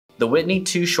The Whitney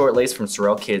 2 Short Lace from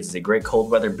Sorel Kids is a great cold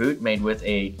weather boot made with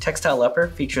a textile upper,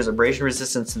 features abrasion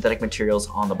resistant synthetic materials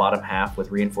on the bottom half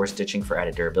with reinforced stitching for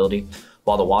added durability,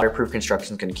 while the waterproof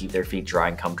construction is going to keep their feet dry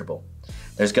and comfortable.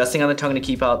 There's gusting on the tongue to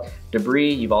keep out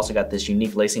debris. You've also got this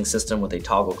unique lacing system with a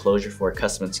toggle closure for a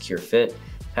custom and secure fit,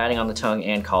 padding on the tongue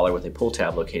and collar with a pull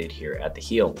tab located here at the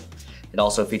heel. It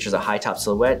also features a high top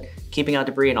silhouette, keeping out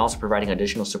debris and also providing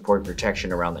additional support and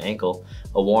protection around the ankle,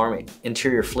 a warm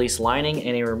interior fleece lining,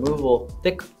 and a removable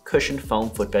thick cushioned foam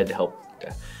footbed to help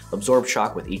absorb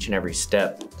shock with each and every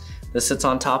step. This sits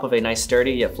on top of a nice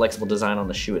sturdy yet flexible design on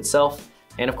the shoe itself,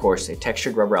 and of course a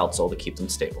textured rubber outsole to keep them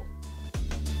stable.